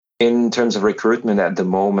In terms of recruitment at the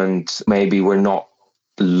moment, maybe we're not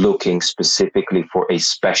looking specifically for a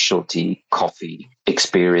specialty coffee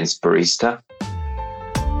experienced barista.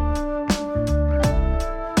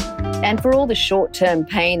 And for all the short-term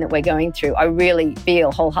pain that we're going through, I really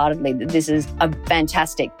feel wholeheartedly that this is a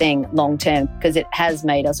fantastic thing long-term, because it has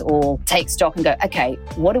made us all take stock and go, okay,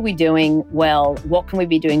 what are we doing well? What can we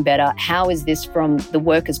be doing better? How is this from the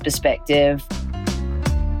worker's perspective?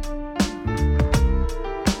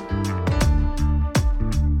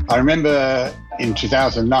 I remember in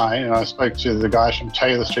 2009, and I spoke to the guys from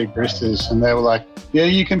Taylor Street Baristas, and they were like, yeah,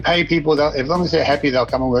 you can pay people, as long as they're happy, they'll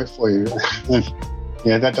come and work for you.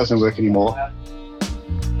 Yeah, that doesn't work anymore.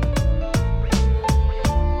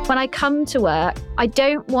 When I come to work, I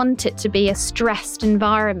don't want it to be a stressed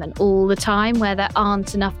environment all the time where there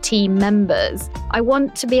aren't enough team members. I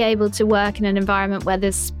want to be able to work in an environment where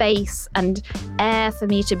there's space and air for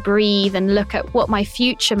me to breathe and look at what my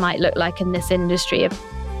future might look like in this industry.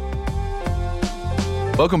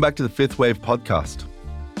 Welcome back to the Fifth Wave podcast.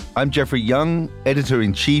 I'm Jeffrey Young,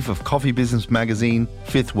 Editor-in-Chief of coffee business magazine,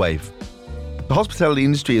 Fifth Wave. The hospitality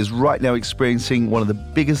industry is right now experiencing one of the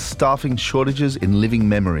biggest staffing shortages in living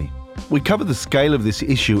memory. We covered the scale of this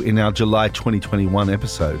issue in our July 2021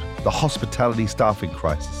 episode, the hospitality staffing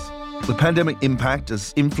crisis. The pandemic impact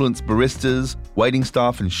has influenced baristas, waiting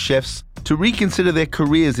staff and chefs to reconsider their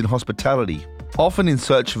careers in hospitality, often in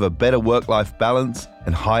search of a better work-life balance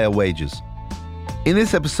and higher wages. In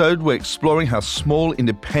this episode, we're exploring how small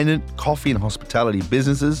independent coffee and hospitality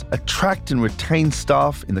businesses attract and retain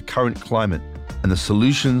staff in the current climate and the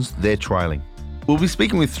solutions they're trialling. We'll be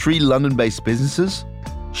speaking with three London-based businesses,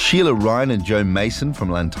 Sheila Ryan and Joe Mason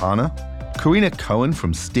from Lantana, Karina Cohen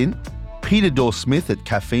from Stint, Peter Dorr-Smith at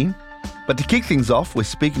Caffeine. But to kick things off, we're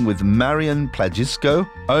speaking with Marian Plagisco,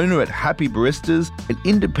 owner at Happy Baristas, an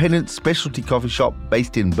independent specialty coffee shop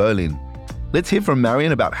based in Berlin. Let's hear from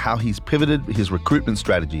Marian about how he's pivoted his recruitment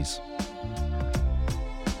strategies.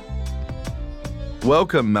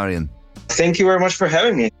 Welcome, Marian. Thank you very much for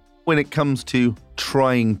having me. When it comes to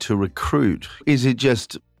trying to recruit, is it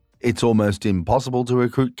just, it's almost impossible to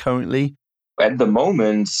recruit currently? At the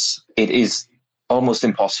moment, it is almost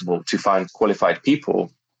impossible to find qualified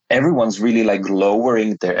people. Everyone's really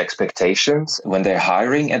lowering their expectations when they're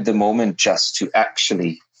hiring at the moment just to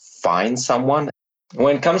actually find someone.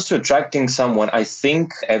 When it comes to attracting someone, I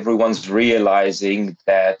think everyone's realizing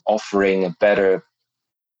that offering a better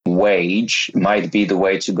wage might be the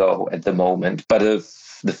way to go at the moment. But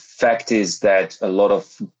the fact is that a lot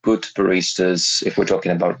of good baristas, if we're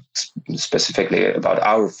talking about specifically about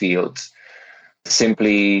our field,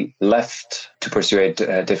 simply left to pursue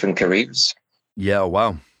different careers. Yeah,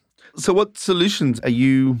 wow. So what solutions are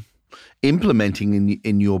you implementing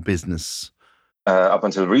in your business? Up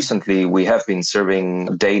until recently, we have been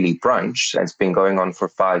serving daily brunch, and it's been going on for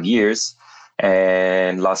 5 years.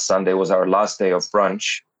 And last Sunday was our last day of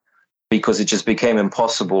brunch because it just became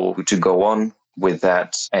impossible to go on with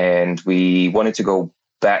that. And we wanted to go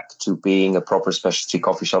back to being a proper specialty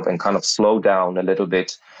coffee shop and kind of slow down a little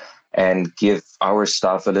bit and give our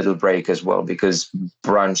staff a little break as well, because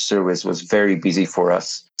brunch service was very busy for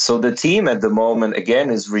us. So the team at the moment, again,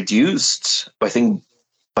 is reduced, I think,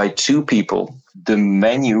 by 2 people. The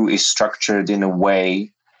menu is structured in a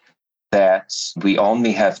way that we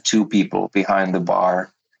only have 2 people behind the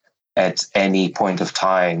bar at any point of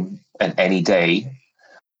time and any day.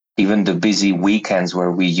 Even the busy weekends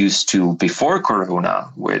where we used to, before Corona,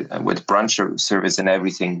 with brunch service and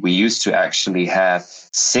everything, we used to actually have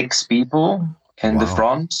 6 people in the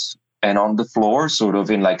front and on the floor, sort of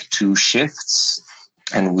in 2 shifts.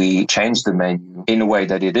 And we changed the menu in a way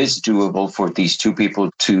that it is doable for these 2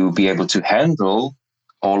 people to be able to handle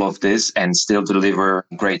all of this and still deliver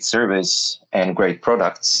great service and great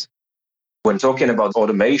products. When talking about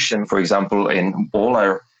automation, for example, in all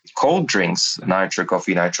our cold drinks, nitro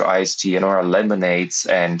coffee, nitro iced tea, and our lemonades,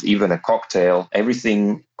 and even a cocktail,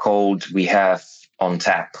 everything cold we have on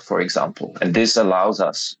tap, for example. And this allows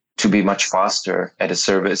us to be much faster at a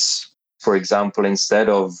service. For example, instead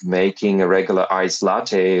of making a regular iced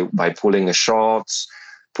latte by pulling a shot,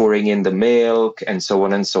 pouring in the milk, and so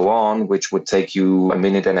on, which would take you a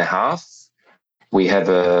minute and a half, we have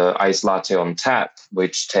a iced latte on tap,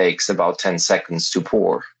 which takes about 10 seconds to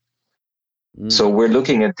pour. So we're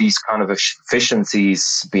looking at these kind of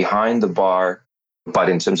efficiencies behind the bar, but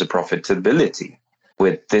in terms of profitability,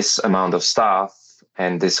 with this amount of staff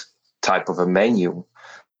and this type of a menu,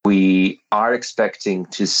 we are expecting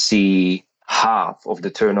to see half of the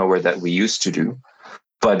turnover that we used to do,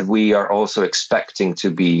 but we are also expecting to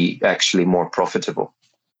be actually more profitable.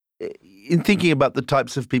 In thinking about the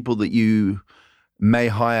types of people that you may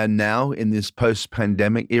hire now in this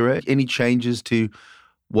post-pandemic era? Any changes to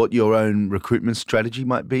what your own recruitment strategy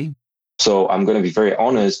might be? So I'm going to be very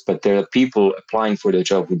honest, but there are people applying for the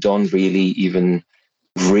job who don't really even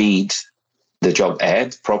read the job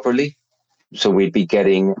ad properly. So we'd be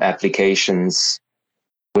getting applications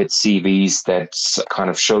with CVs that kind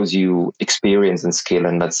of shows you experience and skill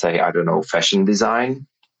in, let's say, I don't know, fashion design.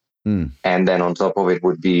 And then on top of it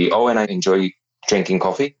would be, and I enjoy drinking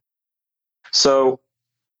coffee. So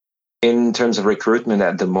in terms of recruitment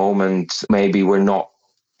at the moment, maybe we're not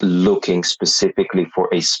looking specifically for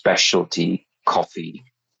a specialty coffee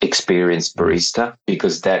experienced barista,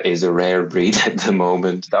 because that is a rare breed at the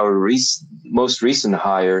moment. Our most recent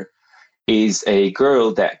hire is a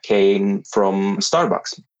girl that came from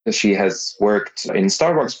Starbucks. She has worked in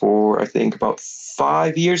Starbucks for, I think, about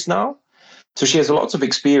 5 years now. So she has lots of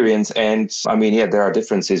experience. And I mean, there are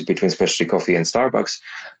differences between specialty coffee and Starbucks.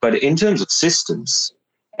 But in terms of systems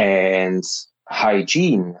and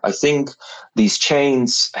hygiene, I think these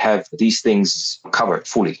chains have these things covered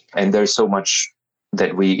fully. And there's so much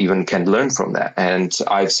that we even can learn from that. And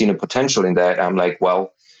I've seen a potential in that. I'm like,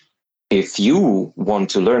 well, if you want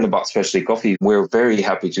to learn about specialty coffee, we're very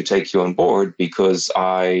happy to take you on board, because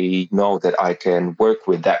I know that I can work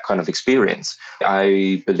with that kind of experience.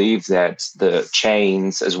 I believe that the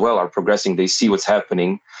chains as well are progressing. They see what's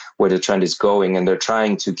happening, where the trend is going, and they're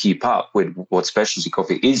trying to keep up with what specialty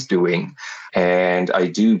coffee is doing. And I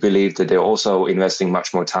do believe that they're also investing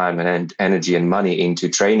much more time and energy and money into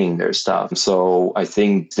training their staff. So I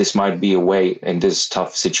think this might be a way in this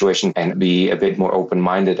tough situation, and be a bit more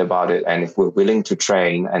open-minded about it. And if we're willing to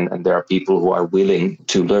train, and there are people who are willing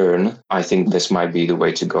to learn, I think this might be the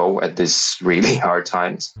way to go at this really hard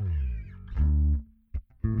times.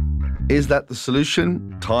 Is that the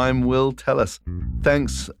solution? Time will tell us.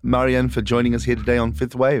 Thanks, Marianne, for joining us here today on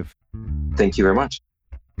Fifth Wave. Thank you very much.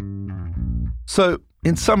 So,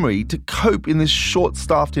 in summary, to cope in this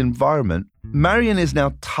short-staffed environment, Marianne is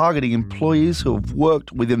now targeting employees who have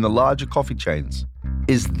worked within the larger coffee chains.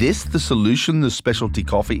 Is this the solution the specialty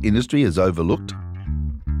coffee industry has overlooked?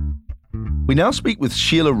 We now speak with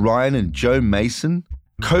Sheila Ryan and Joe Mason,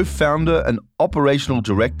 co-founder and operational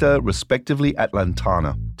director, respectively, at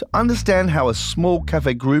Lantana, to understand how a small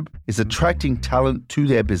cafe group is attracting talent to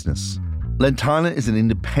their business. Lantana is an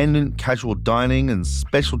independent casual dining and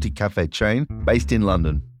specialty cafe chain based in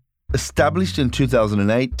London. Established in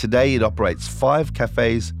 2008, today it operates 5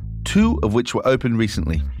 cafes, 2 of which were opened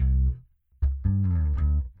recently.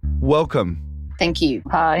 Welcome. Thank you.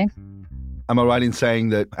 Hi. Am I right in saying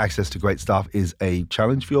that access to great staff is a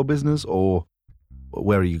challenge for your business, or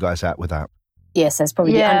where are you guys at with that? Yes, that's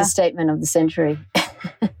probably the understatement of the century.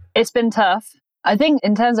 It's been tough. I think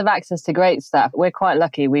in terms of access to great staff, we're quite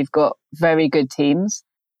lucky. We've got very good teams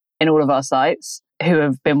in all of our sites who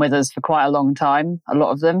have been with us for quite a long time, a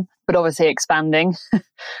lot of them. But obviously expanding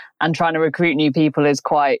and trying to recruit new people is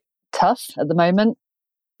quite tough at the moment.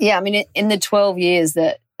 Yeah, I mean, in the 12 years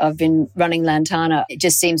that I've been running Lantana, it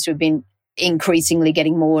just seems to have been increasingly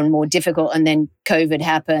getting more and more difficult. And then COVID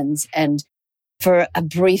happens. And for a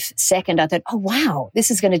brief second, I thought, oh, wow, this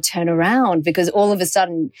is going to turn around, because all of a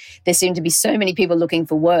sudden there seemed to be so many people looking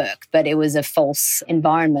for work, but it was a false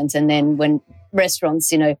environment. And then when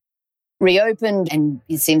restaurants, reopened and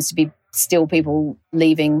it seems to be still people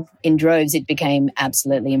leaving in droves, it became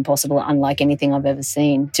absolutely impossible, unlike anything I've ever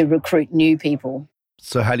seen, to recruit new people.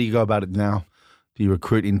 So how do you go about it now? Do you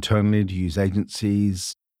recruit internally? Do you use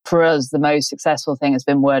agencies? For us, the most successful thing has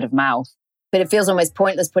been word of mouth. But it feels almost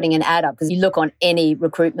pointless putting an ad up, because you look on any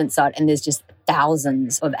recruitment site and there's just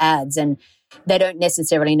thousands of ads, and they don't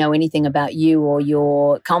necessarily know anything about you or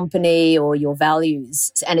your company or your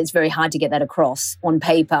values. And it's very hard to get that across on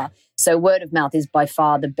paper. So word of mouth is by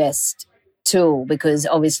far the best tool, because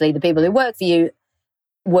obviously the people who work for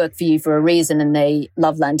you for a reason, and they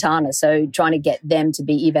love Lantana. So trying to get them to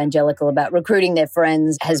be evangelical about recruiting their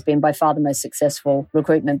friends has been by far the most successful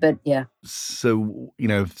recruitment. But yeah. So,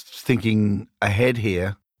 thinking ahead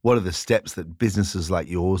here, what are the steps that businesses like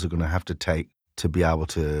yours are going to have to take to be able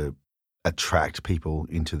to attract people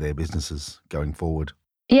into their businesses going forward?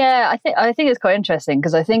 Yeah, I think it's quite interesting,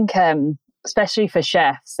 because I think especially for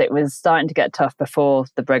chefs, it was starting to get tough before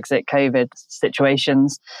the Brexit COVID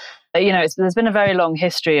situations. There's been a very long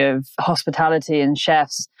history of hospitality and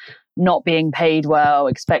chefs not being paid well,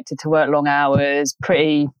 expected to work long hours,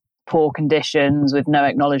 pretty poor conditions with no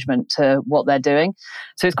acknowledgement to what they're doing.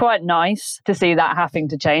 So it's quite nice to see that having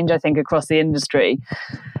to change, I think, across the industry.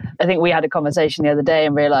 I think we had a conversation the other day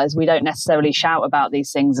and realised we don't necessarily shout about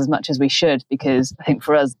these things as much as we should, because I think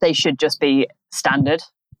for us, they should just be standard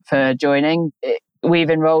for joining. We've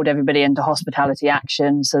enrolled everybody into Hospitality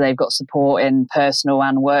Action, so they've got support in personal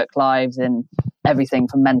and work lives, in everything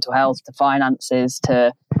from mental health to finances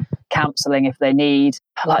to counselling if they need.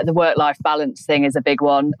 Like the work-life balance thing is a big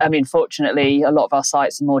one. I mean, fortunately, a lot of our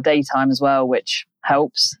sites are more daytime as well, which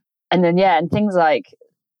helps. And then, and things like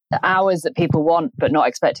the hours that people want, but not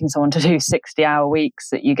expecting someone to do 60-hour weeks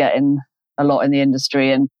that you get in a lot in the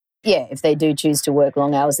industry. And if they do choose to work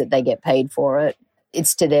long hours, that they get paid for it.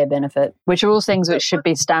 It's to their benefit. Which are all things which should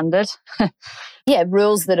be standard.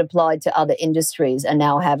 Rules that applied to other industries are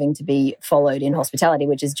now having to be followed in hospitality,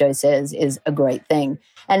 which, as Joe says, is a great thing.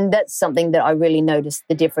 And that's something that I really noticed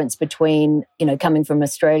the difference between, coming from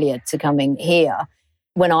Australia to coming here.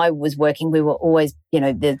 When I was working, we were always,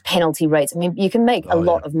 the penalty rates. I mean, you can make a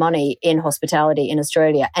lot of money in hospitality in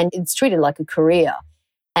Australia, and it's treated like a career.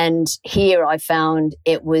 And here I found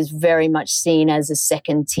it was very much seen as a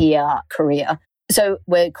second-tier career. So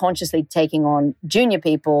we're consciously taking on junior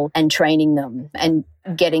people and training them and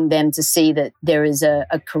getting them to see that there is a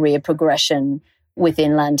career progression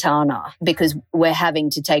within Lantana, because we're having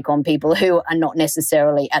to take on people who are not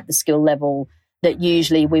necessarily at the skill level that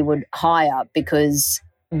usually we would hire, because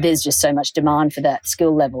there's just so much demand for that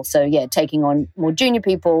skill level. So taking on more junior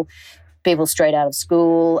people straight out of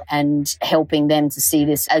school, and helping them to see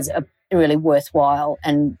this as a really worthwhile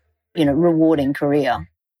and, rewarding career.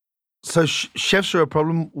 So chefs are a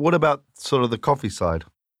problem. What about sort of the coffee side?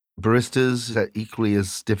 Baristas, is that equally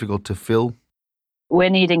as difficult to fill? We're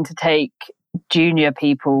needing to take junior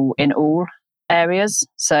people in all areas.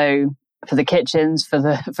 So for the kitchens, for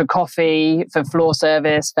coffee, for floor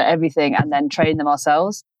service, for everything, and then train them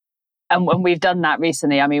ourselves. And when we've done that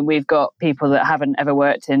recently, I mean, we've got people that haven't ever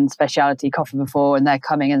worked in specialty coffee before, and they're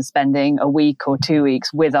coming and spending a week or 2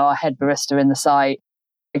 weeks with our head barista in the site,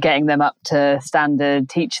 getting them up to standard,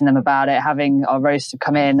 teaching them about it, having our roaster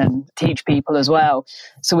come in and teach people as well.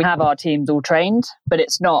 So we have our teams all trained, but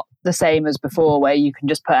it's not the same as before, where you can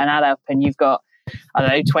just put an ad up and you've got,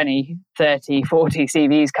 20, 30, 40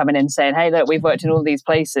 CVs coming in saying, hey, look, we've worked in all these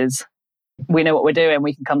places. We know what we're doing.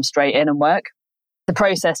 We can come straight in and work. The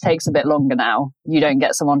process takes a bit longer now. You don't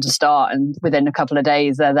get someone to start and within a couple of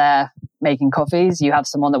days they're there making coffees. You have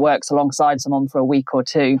someone that works alongside someone for a week or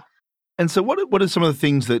two. And so what are some of the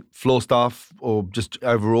things that floor staff or just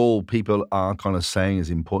overall people are kind of saying is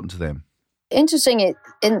important to them? Interesting.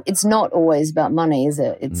 It's not always about money, is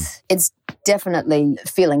it? It's definitely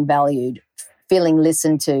feeling valued, feeling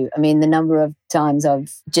listened to. I mean, the number of times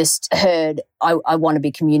I've just heard, I want to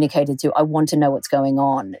be communicated to, I want to know what's going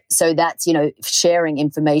on. So that's, sharing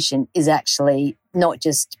information is actually not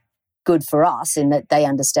just good for us in that they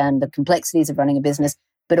understand the complexities of running a business,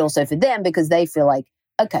 but also for them because they feel like,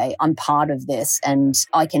 okay, I'm part of this and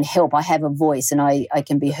I can help. I have a voice and I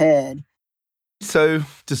can be heard. So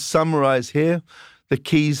to summarize here, the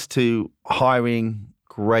keys to hiring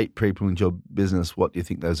great people into your business, what do you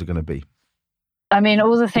think those are going to be? I mean,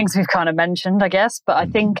 all the things we've kind of mentioned, I guess, but I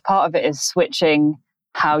think part of it is switching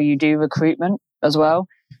how you do recruitment as well.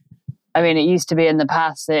 I mean, it used to be in the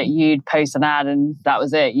past that you'd post an ad and that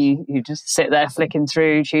was it. You just sit there flicking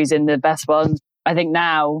through, choosing the best ones. I think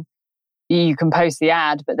now you can post the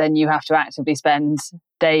ad, but then you have to actively spend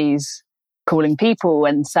days calling people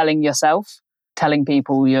and selling yourself, telling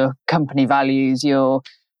people your company values, your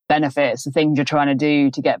benefits, the things you're trying to do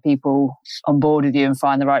to get people on board with you and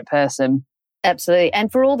find the right person. Absolutely.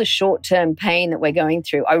 And for all the short-term pain that we're going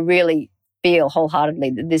through, I really feel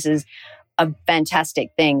wholeheartedly that this is a fantastic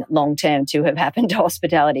thing long-term to have happened to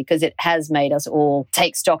hospitality, because it has made us all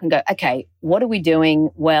take stock and go, okay, what are we doing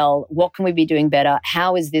well? What can we be doing better?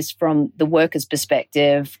 How is this from the worker's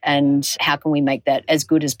perspective? And how can we make that as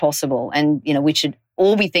good as possible? And, we should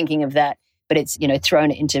all be thinking of that, but it's,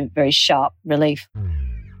 thrown it into very sharp relief.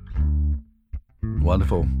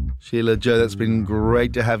 Wonderful. Sheila, Joe, that's been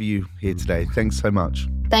great to have you here today. Thanks so much.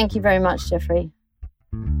 Thank you very much, Jeffrey.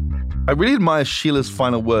 I really admire Sheila's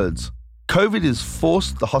final words. COVID has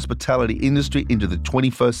forced the hospitality industry into the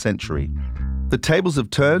 21st century. The tables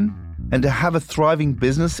have turned, and to have a thriving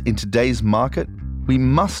business in today's market, we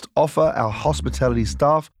must offer our hospitality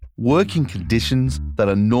staff working conditions that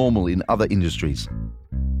are normal in other industries.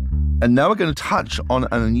 And now we're going to touch on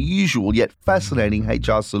an unusual yet fascinating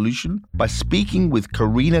HR solution by speaking with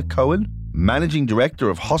Karina Cohen, Managing Director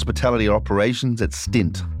of Hospitality Operations at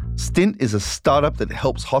Stint. Stint is a startup that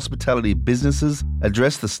helps hospitality businesses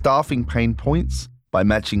address the staffing pain points by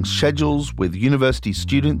matching schedules with university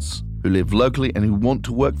students who live locally and who want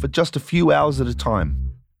to work for just a few hours at a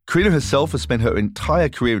time. Karina herself has spent her entire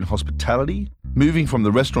career in hospitality, moving from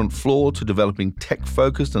the restaurant floor to developing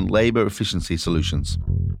tech-focused and labor efficiency solutions.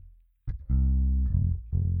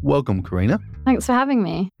 Welcome, Karina. Thanks for having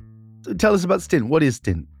me. So tell us about Stint. What is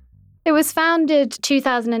Stint? It was founded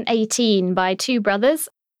 2018 by two brothers,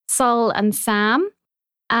 Sol and Sam,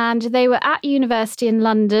 and they were at university in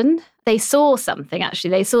London. They saw something, actually.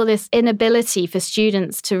 They saw this inability for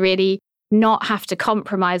students to really not have to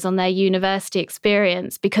compromise on their university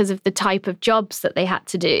experience because of the type of jobs that they had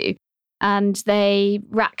to do. And they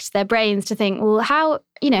racked their brains to think, well,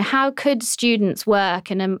 how could students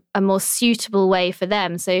work in a more suitable way for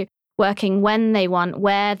them? So working when they want,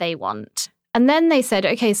 where they want. And then they said,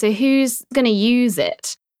 okay, so who's going to use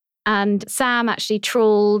it? And Sam actually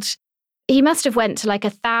trawled. He must have went to like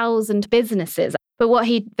 1,000 businesses. But what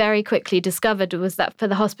he very quickly discovered was that for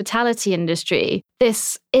the hospitality industry,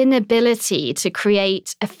 this inability to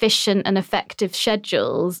create efficient and effective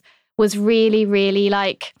schedules was really, really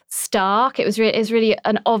like stark. It was really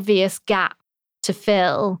an obvious gap to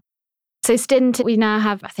fill. So Stint, we now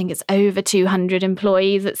have, I think it's over 200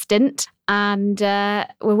 employees at Stint. And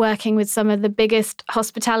we're working with some of the biggest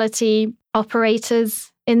hospitality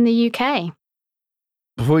operators in the UK.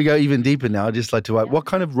 Before we go even deeper now, I'd just like to ask, what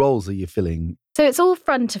kind of roles are you filling? So it's all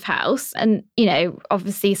front of house and,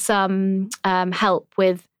 obviously some help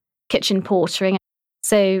with kitchen portering.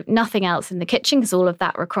 So nothing else in the kitchen because all of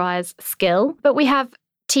that requires skill. But we have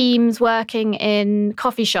teams working in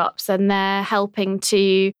coffee shops and they're helping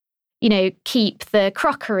to, keep the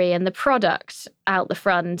crockery and the product out the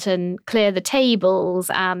front and clear the tables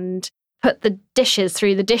and put the dishes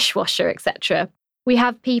through the dishwasher, etc. We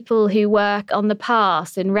have people who work on the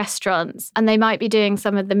pass in restaurants and they might be doing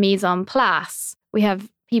some of the mise en place. We have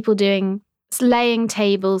people doing laying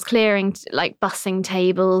tables, clearing, like bussing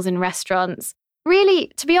tables in restaurants.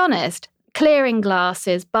 Really, to be honest, clearing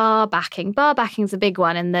glasses, bar backing. Bar backing is a big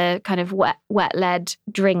one in the kind of wet led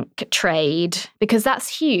drink trade because that's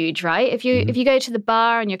huge, right? If you go to the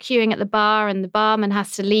bar and you're queuing at the bar and the barman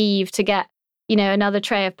has to leave to get, another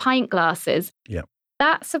tray of pint glasses. Yeah.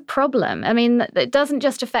 That's a problem. I mean, it doesn't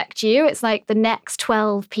just affect you. It's like the next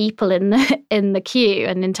 12 people in the queue.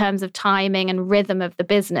 And in terms of timing and rhythm of the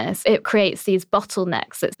business, it creates these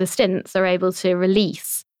bottlenecks that the Stints are able to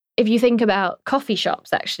release. If you think about coffee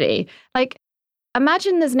shops, actually, like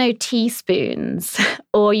imagine there's no teaspoons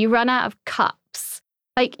or you run out of cups.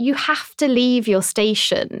 Like you have to leave your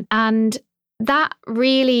station. And that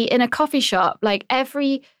really, in a coffee shop, like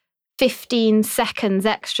every 15 seconds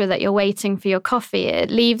extra that you're waiting for your coffee,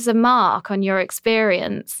 it leaves a mark on your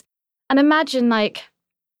experience. And imagine like,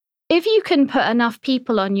 if you can put enough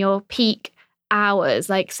people on your peak hours,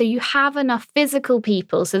 like, so you have enough physical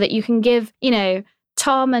people so that you can give,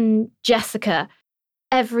 Tom and Jessica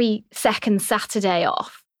every second Saturday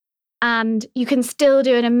off. And you can still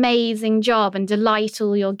do an amazing job and delight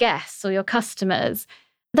all your guests or your customers.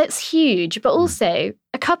 That's huge. But also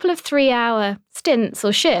a couple of 3-hour stints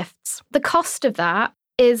or shifts, the cost of that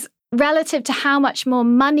is relative to how much more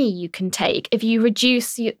money you can take. If you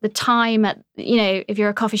reduce the time at, if you're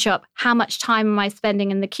a coffee shop, how much time am I spending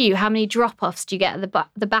in the queue? How many drop-offs do you get at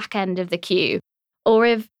the back end of the queue? Or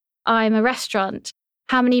if I'm a restaurant,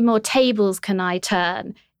 how many more tables can I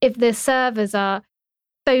turn? If the servers are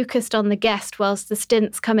focused on the guest whilst the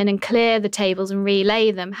stints come in and clear the tables and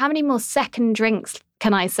relay them, how many more second drinks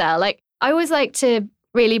can I sell? Like, I always like to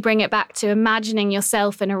really bring it back to imagining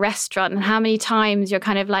yourself in a restaurant and how many times you're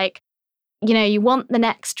kind of like, you want the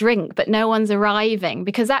next drink, but no one's arriving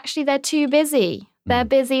because actually they're too busy. They're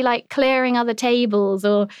busy like clearing other tables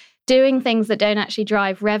or doing things that don't actually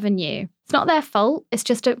drive revenue. It's not their fault. It's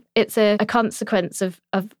just a consequence of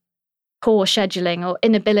poor scheduling or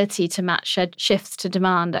inability to match shifts to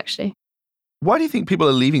demand, actually. Why do you think people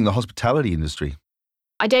are leaving the hospitality industry?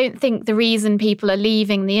 I don't think the reason people are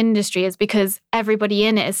leaving the industry is because everybody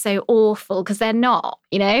in it is so awful, because they're not,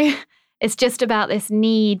 It's just about this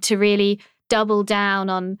need to really double down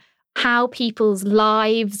on how people's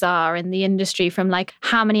lives are in the industry, from like,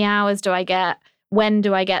 how many hours do I get? When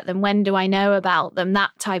do I get them? When do I know about them?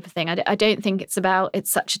 That type of thing. I don't think it's about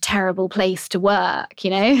it's such a terrible place to work,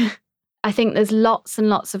 I think there's lots and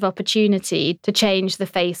lots of opportunity to change the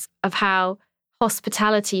face of how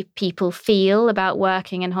hospitality people feel about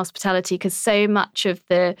working in hospitality, because so much of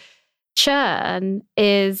the churn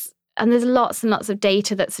is, and there's lots and lots of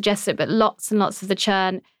data that suggests it, but lots and lots of the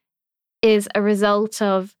churn is a result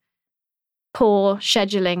of poor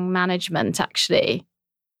scheduling management, actually,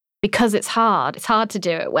 because it's hard. It's hard to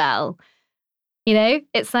do it well.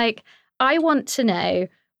 It's like, I want to know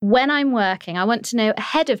when I'm working. I want to know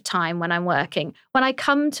ahead of time when I'm working. When I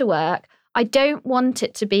come to work, I don't want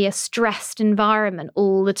it to be a stressed environment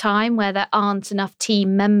all the time where there aren't enough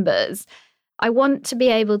team members. I want to be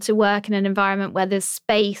able to work in an environment where there's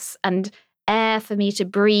space and air for me to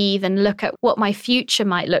breathe and look at what my future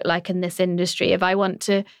might look like in this industry. If I want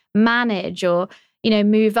to manage or,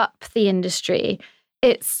 move up the industry,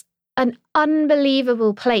 it's an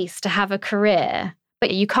unbelievable place to have a career.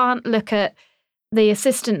 But you can't look at the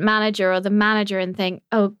assistant manager or the manager and think,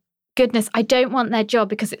 oh, goodness, I don't want their job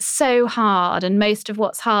because it's so hard. And most of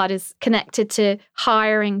what's hard is connected to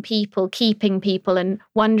hiring people, keeping people, and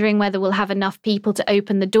wondering whether we'll have enough people to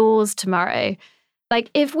open the doors tomorrow. Like,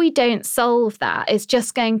 if we don't solve that, it's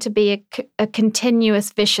just going to be a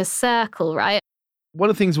continuous vicious circle, right? One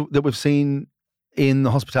of the things that we've seen in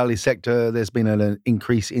the hospitality sector, there's been an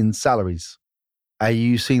increase in salaries. Are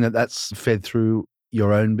you seeing that that's fed through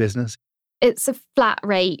your own business? It's a flat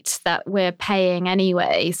rate that we're paying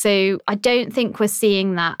anyway. So I don't think we're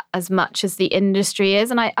seeing that as much as the industry is.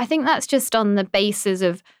 And I think that's just on the basis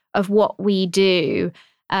of what we do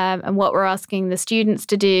and what we're asking the students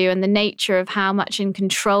to do and the nature of how much in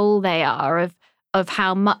control they are of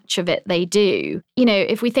how much of it they do.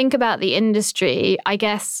 If we think about the industry, I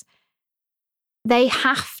guess they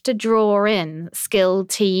have to draw in skilled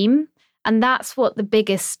team. And that's what the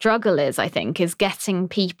biggest struggle is, I think, is getting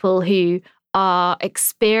people who are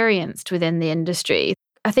experienced within the industry.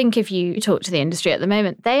 I think if you talk to the industry at the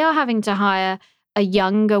moment, they are having to hire a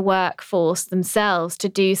younger workforce themselves to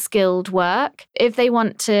do skilled work. If they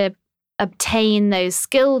want to obtain those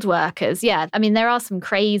skilled workers, there are some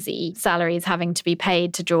crazy salaries having to be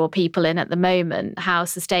paid to draw people in at the moment. How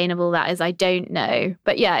sustainable that is, I don't know.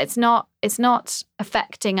 But it's not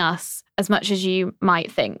affecting us as much as you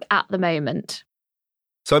might think at the moment.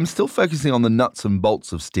 So I'm still focusing on the nuts and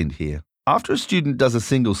bolts of stint here. After a student does a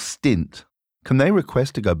single stint, can they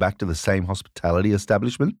request to go back to the same hospitality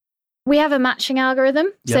establishment? We have a matching algorithm.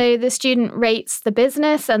 Yep. So the student rates the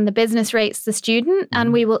business and the business rates the student,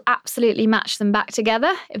 and we will absolutely match them back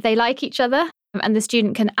together if they like each other. And the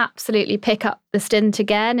student can absolutely pick up the stint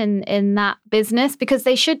again in that business because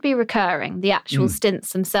they should be recurring, the actual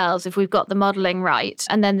stints themselves, if we've got the modelling right.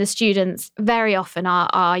 And then the students very often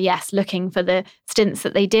are looking for the stints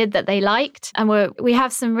that they did that they liked. And we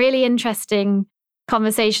have some really interesting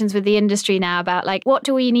conversations with the industry now about what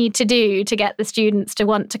do we need to do to get the students to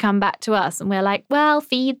want to come back to us? And we're like, well,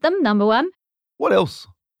 feed them, number one. What else?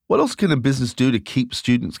 What else can a business do to keep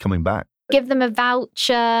students coming back? Give them a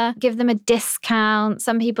voucher, give them a discount.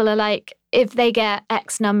 Some people are like, if they get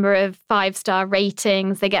X number of 5-star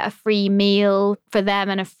ratings, they get a free meal for them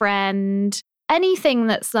and a friend. Anything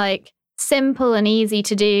that's simple and easy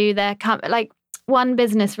to do. They're one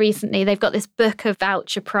business recently, they've got this book of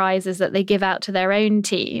voucher prizes that they give out to their own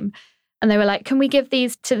team. And they were like, can we give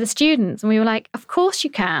these to the students? And we were like, of course you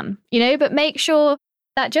can, but make sure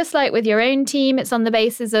that just like with your own team, it's on the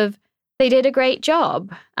basis of they did a great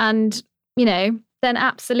job. And, then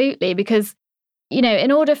absolutely, because,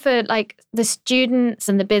 in order for the students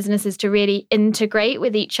and the businesses to really integrate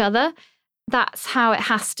with each other, that's how it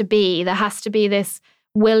has to be. There has to be this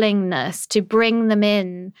willingness to bring them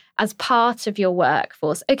in as part of your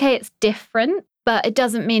workforce. Okay, it's different, but it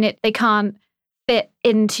doesn't mean they can't fit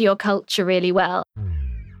into your culture really well.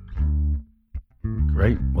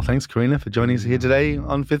 Great. Well, thanks, Karina, for joining us here today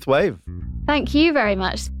on Fifth Wave. Thank you very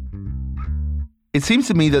much. It seems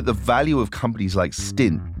to me that the value of companies like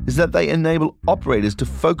Stint is that they enable operators to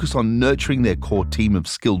focus on nurturing their core team of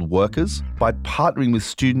skilled workers by partnering with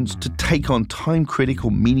students to take on time-critical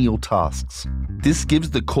menial tasks. This gives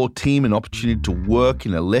the core team an opportunity to work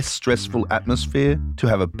in a less stressful atmosphere, to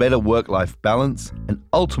have a better work-life balance, and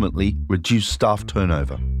ultimately reduce staff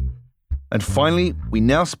turnover. And finally, we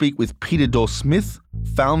now speak with Peter Dorr-Smith,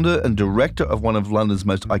 founder and director of one of London's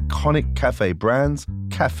most iconic cafe brands,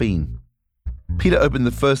 Caffeine. Peter opened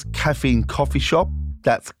the first caffeine coffee shop,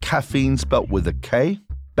 that's caffeine spelt with a K,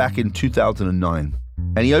 back in 2009.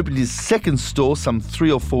 And he opened his second store some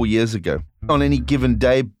 3 or 4 years ago. On any given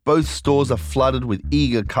day, both stores are flooded with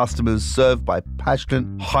eager customers served by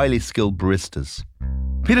passionate, highly skilled baristas.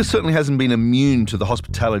 Peter certainly hasn't been immune to the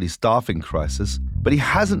hospitality staffing crisis, but he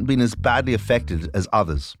hasn't been as badly affected as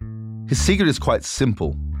others. His secret is quite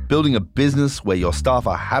simple: building a business where your staff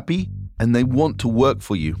are happy and they want to work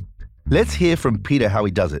for you. Let's hear from Peter how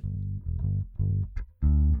he does it.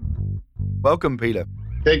 Welcome, Peter.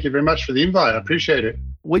 Thank you very much for the invite. I appreciate it.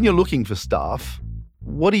 When you're looking for staff,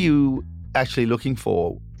 what are you actually looking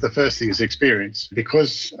for? The first thing is experience.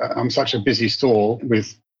 Because I'm such a busy store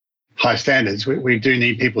with high standards, we do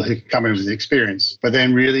need people who can come in with experience. But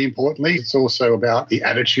then really importantly, it's also about the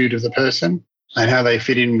attitude of the person and how they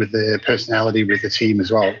fit in with their personality with the team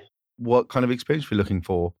as well. What kind of experience are you looking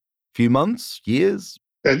for? A few months, years?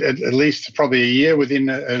 At least probably a year within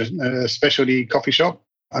a specialty coffee shop.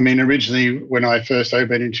 I mean, originally, when I first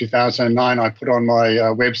opened in 2009, I put on my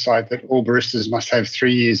website that all baristas must have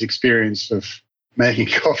 3 years experience of making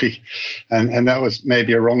coffee. And that was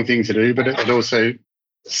maybe a wrong thing to do, but it also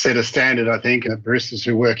set a standard, I think, and baristas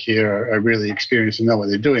who work here are really experienced and know what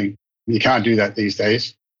they're doing. You can't do that these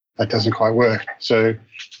days. That doesn't quite work. So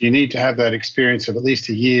you need to have that experience of at least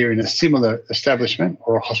a year in a similar establishment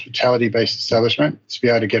or a hospitality-based establishment to be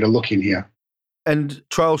able to get a look in here. And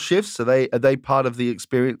trial shifts, are they part of the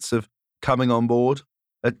experience of coming on board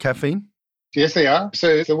at Caffeine? Yes, they are.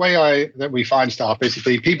 So the way that we find staff,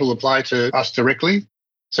 basically, people apply to us directly.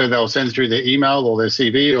 So they'll send through their email or their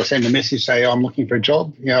CV or send a message, say, I'm looking for a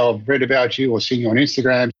job. I've read about you or seen you on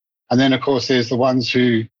Instagram. And then, of course, there's the ones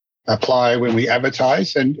who apply when we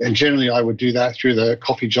advertise. And generally, I would do that through the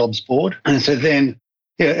Coffee Jobs board. And so then,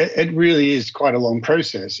 it really is quite a long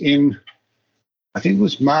process. In, I think it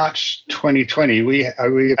was March 2020, we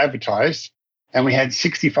advertised. And we had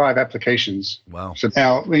 65 applications. Wow. So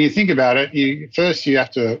now, when you think about it, you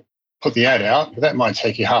have to put the ad out. That might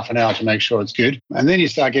take you half an hour to make sure it's good. And then you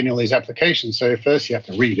start getting all these applications. So first you have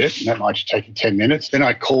to read it, and that might take you 10 minutes. Then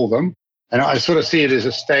I call them. And I sort of see it as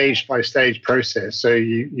a stage-by-stage process. So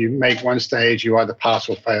you make one stage, you either pass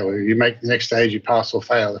or fail. Or you make the next stage, you pass or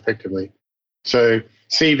fail, effectively. So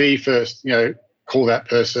CV first, call that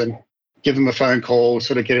person, give them a phone call,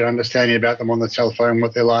 sort of get an understanding about them on the telephone,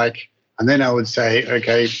 what they're like. And then I would say,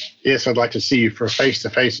 okay, yes, I'd like to see you for a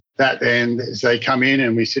face-to-face. That then, as they come in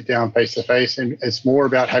and we sit down face-to-face, and it's more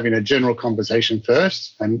about having a general conversation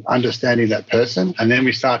first and understanding that person. And then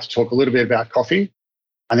we start to talk a little bit about coffee.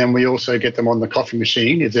 And then we also get them on the coffee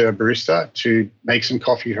machine, if they're a barista, to make some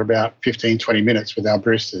coffee for about 15, 20 minutes with our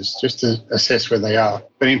baristas, just to assess where they are.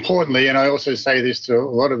 But importantly, and I also say this to a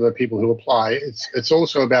lot of the people who apply, it's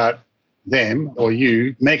also about them or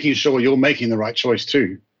you making sure you're making the right choice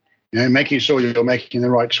too. Making sure you're making the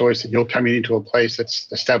right choice, that you're coming into a place that's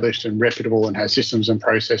established and reputable and has systems and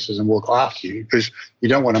processes and will look after you, because you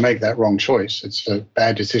don't want to make that wrong choice. It's a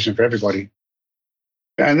bad decision for everybody.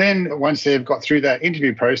 And then once they've got through that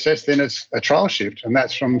interview process, then it's a trial shift. And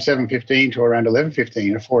that's from 7:15 to around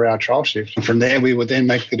 11:15, a 4-hour trial shift. And from there, we would then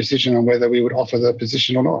make the decision on whether we would offer the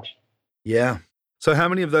position or not. Yeah. So how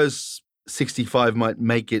many of those 65 might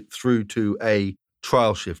make it through to a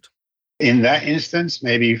trial shift? In that instance,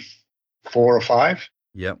 maybe 4 or 5.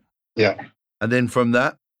 Yep. Yeah. And then from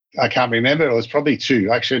that? I can't remember. It was probably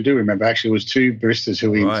 2. Actually, I do remember. Actually, it was 2 baristas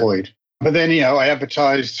who we employed. But then, I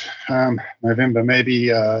advertised November, maybe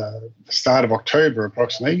the start of October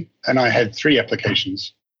approximately, and I had 3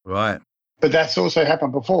 applications. Right. But that's also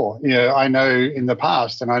happened before. I know in the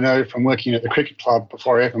past, and I know from working at the cricket club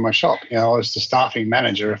before I opened my shop, I was the staffing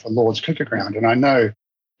manager for Lord's Cricket Ground, and I know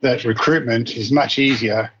that recruitment is much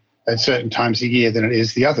easier at certain times a year than it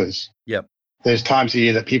is the others. Yep. There's times a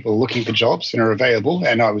year that people are looking for jobs and are available,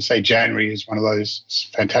 and I would say January is one of those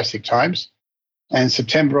fantastic times. And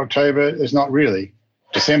September, October is not really.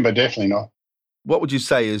 December, definitely not. What would you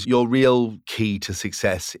say is your real key to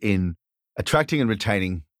success in attracting and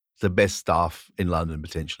retaining the best staff in London,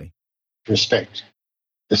 potentially? Respect.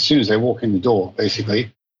 As soon as they walk in the door,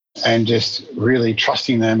 basically, and just really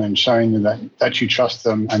trusting them and showing them that you trust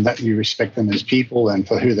them and that you respect them as people and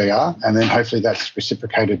for who they are. And then hopefully that's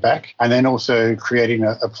reciprocated back. And then also creating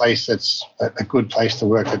a place that's a good place to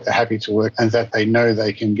work, that they're happy to work and that they know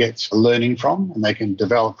they can get learning from and they can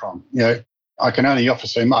develop from. I can only offer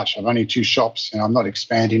so much. I've only 2 shops and I'm not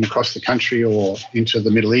expanding across the country or into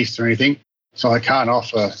the Middle East or anything. So I can't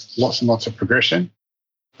offer lots and lots of progression.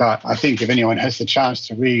 But I think if anyone has the chance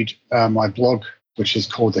to read my blog, which is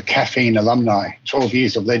called the Caffeine Alumni, 12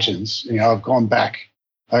 Years of Legends. I've gone back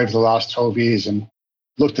over the last 12 years and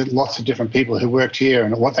looked at lots of different people who worked here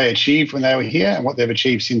and what they achieved when they were here and what they've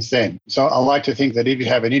achieved since then. So I like to think that if you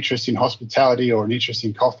have an interest in hospitality or an interest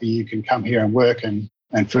in coffee, you can come here and work and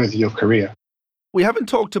further your career. We haven't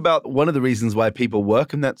talked about one of the reasons why people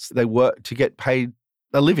work, and that's they work to get paid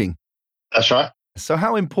a living. That's right. So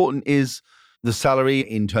how important is the salary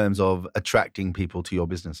in terms of attracting people to your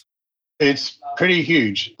business? It's pretty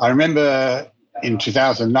huge. I remember in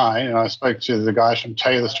 2009, and I spoke to the guys from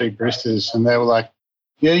Taylor Street Baristas, and they were like,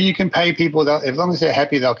 you can pay people, as long as they're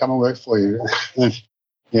happy, they'll come and work for you.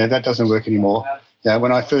 That doesn't work anymore.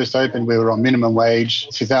 When I first opened, we were on minimum wage.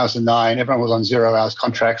 2009, everyone was on 0 hours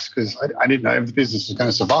contracts because I didn't know if the business was going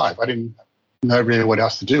to survive. I didn't know really what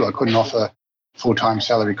else to do. I couldn't offer full-time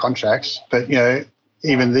salary contracts. But,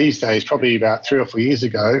 even these days, probably about 3 or 4 years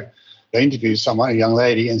ago, I interviewed someone, a young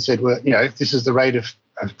lady, and said, well, this is the rate of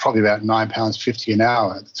probably about £9.50 an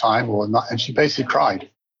hour at the time, and she basically cried.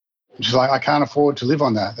 And she's like, I can't afford to live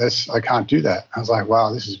on that. I can't do that. I was like,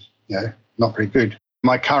 wow, this is, not very good.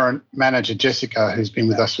 My current manager, Jessica, who's been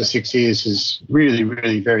with us for 6 years, is really,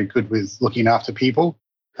 really very good with looking after people,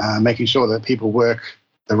 making sure that people work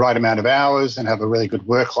the right amount of hours and have a really good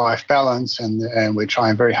work-life balance. And we're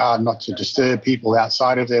trying very hard not to disturb people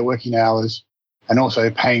outside of their working hours, and also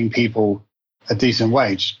paying people a decent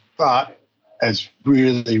wage. But it's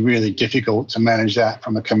really, really difficult to manage that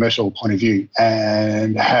from a commercial point of view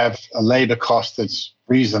and have a labour cost that's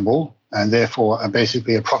reasonable, and therefore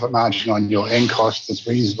basically a profit margin on your end cost that's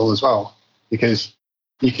reasonable as well. Because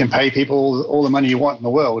you can pay people all the money you want in the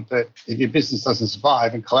world, but if your business doesn't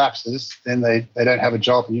survive and collapses, then they don't have a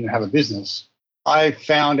job and you don't have a business. I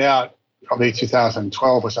found out probably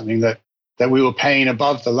 2012 or something that we were paying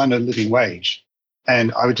above the London living wage.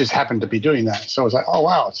 And I would just happen to be doing that. So I was like, oh,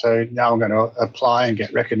 wow. So now I'm going to apply and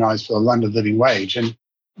get recognised for the London living wage. And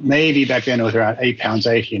maybe back then it was around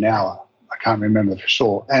 £8.80 an hour. I can't remember for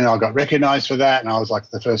sure. And I got recognised for that. And I was like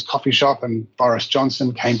the first coffee shop. And Boris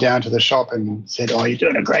Johnson came down to the shop and said, oh, you're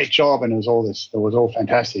doing a great job. And it was all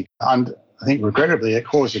fantastic. And I think regrettably it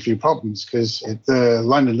caused a few problems because the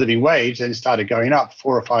London living wage then started going up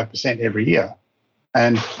 4 or 5% every year.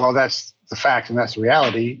 And while that's the fact and that's the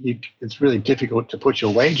reality, it's really difficult to put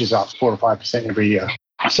your wages up 4 or 5% every year.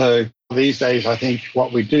 So these days, I think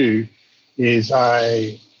what we do is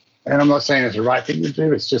and I'm not saying it's the right thing to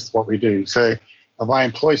do, it's just what we do. So if I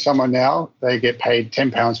employ someone now, they get paid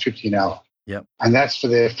 £10.50 an hour. Yep. And that's for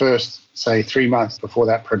their first, say, 3 months before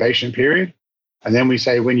that probation period. And then we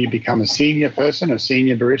say when you become a senior person, a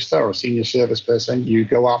senior barista or senior service person, you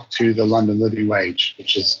go up to the London living wage,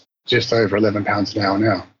 which is just over £11 an hour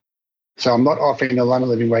now. So I'm not offering the London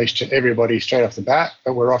living wage to everybody straight off the bat,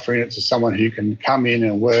 but we're offering it to someone who can come in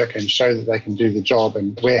and work and show that they can do the job,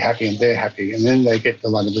 and we're happy and they're happy, and then they get the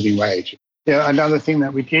London living wage. Another thing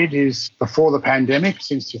that we did is before the pandemic,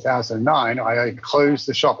 since 2009, I closed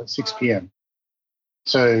the shop at 6 p.m.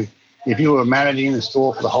 So if you were managing the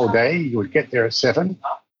store for the whole day, you would get there at 7.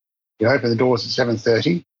 You open the doors at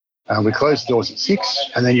 7:30. We close the doors at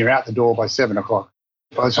 6, and then you're out the door by 7 o'clock.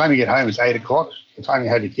 By the time you get home, it's 8 o'clock. By the time you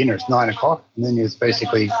have your dinner, it's 9 o'clock. And then it's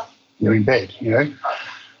basically, you're in bed,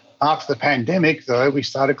 After the pandemic, though, we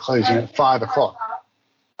started closing at 5 o'clock.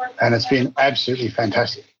 And it's been absolutely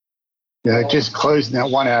fantastic. Just closing that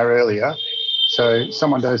 1 hour earlier. So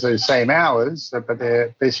someone does those same hours, but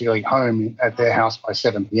they're basically home at their house by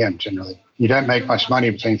 7 p.m. generally. You don't make much money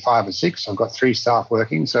between 5 and 6. I've got 3 staff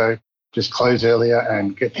working, so just close earlier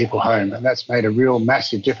and get people home. And that's made a real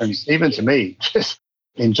massive difference, even to me, just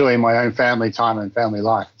enjoying my own family time and family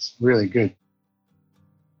life. It's really good.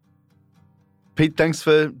 Pete, thanks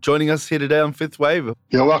for joining us here today on Fifth Wave.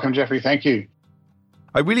 You're welcome, Jeffrey. Thank you.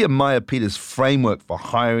 I really admire Peter's framework for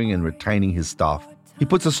hiring and retaining his staff. He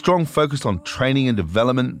puts a strong focus on training and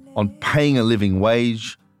development, on paying a living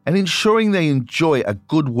wage, and ensuring they enjoy a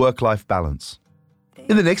good work-life balance.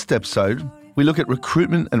 In the next episode, we look at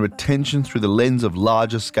recruitment and retention through the lens of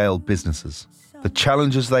larger-scale businesses, the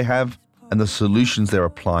challenges they have, and the solutions they're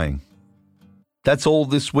applying. That's all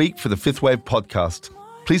this week for the Fifth Wave podcast.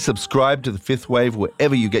 Please subscribe to the Fifth Wave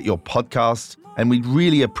wherever you get your podcasts, and we'd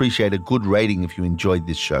really appreciate a good rating if you enjoyed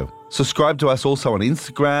this show. Subscribe to us also on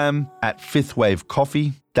Instagram at Fifth Wave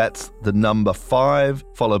Coffee. That's the number 5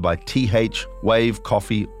 followed by TH Wave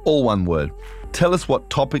Coffee, all one word. Tell us what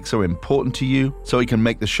topics are important to you so we can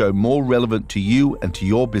make the show more relevant to you and to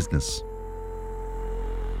your business.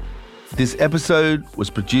 This episode was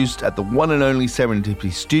produced at the one and only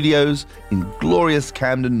Serendipity Studios in glorious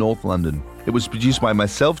Camden, North London. It was produced by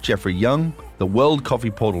myself, Jeffrey Young, the World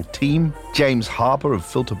Coffee Portal team, James Harper of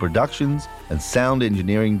Filter Productions, and sound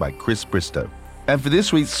engineering by Chris Bristow. And for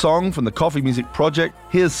this week's song from the Coffee Music Project,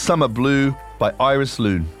 here's Summer Blue by Iris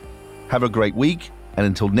Loon. Have a great week, and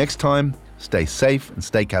until next time, stay safe and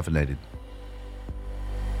stay caffeinated.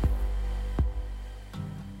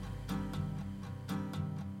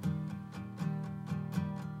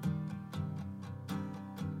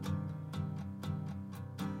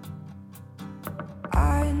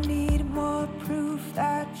 I need more proof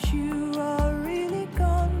that you are really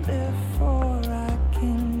gone before I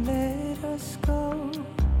can let us go.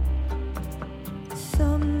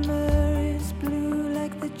 Summer is blue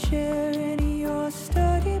like the chair in your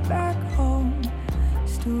study back home,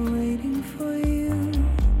 still waiting for you.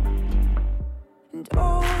 And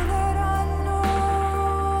all that I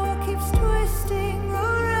know keeps twisting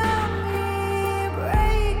around me,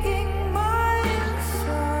 breaking my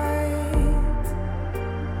insides.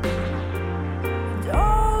 And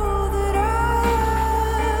all that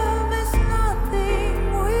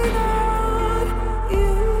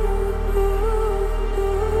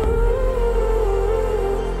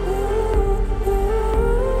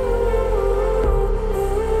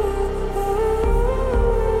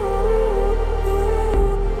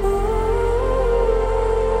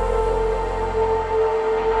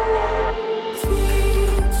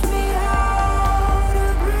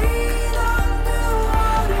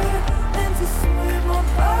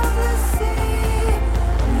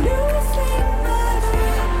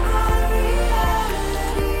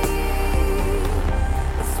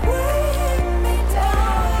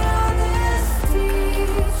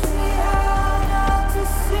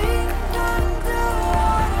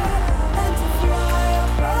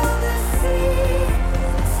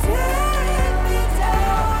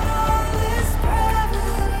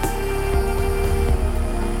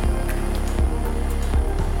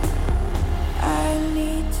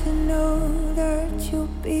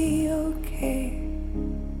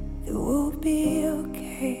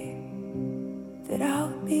that I'll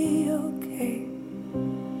be okay.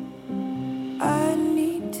 I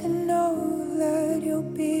need to know that you'll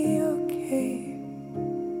be okay,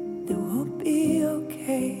 that we'll be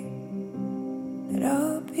okay, that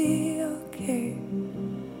I'll be okay.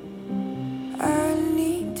 I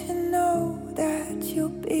need to know that you'll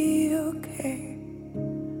be okay.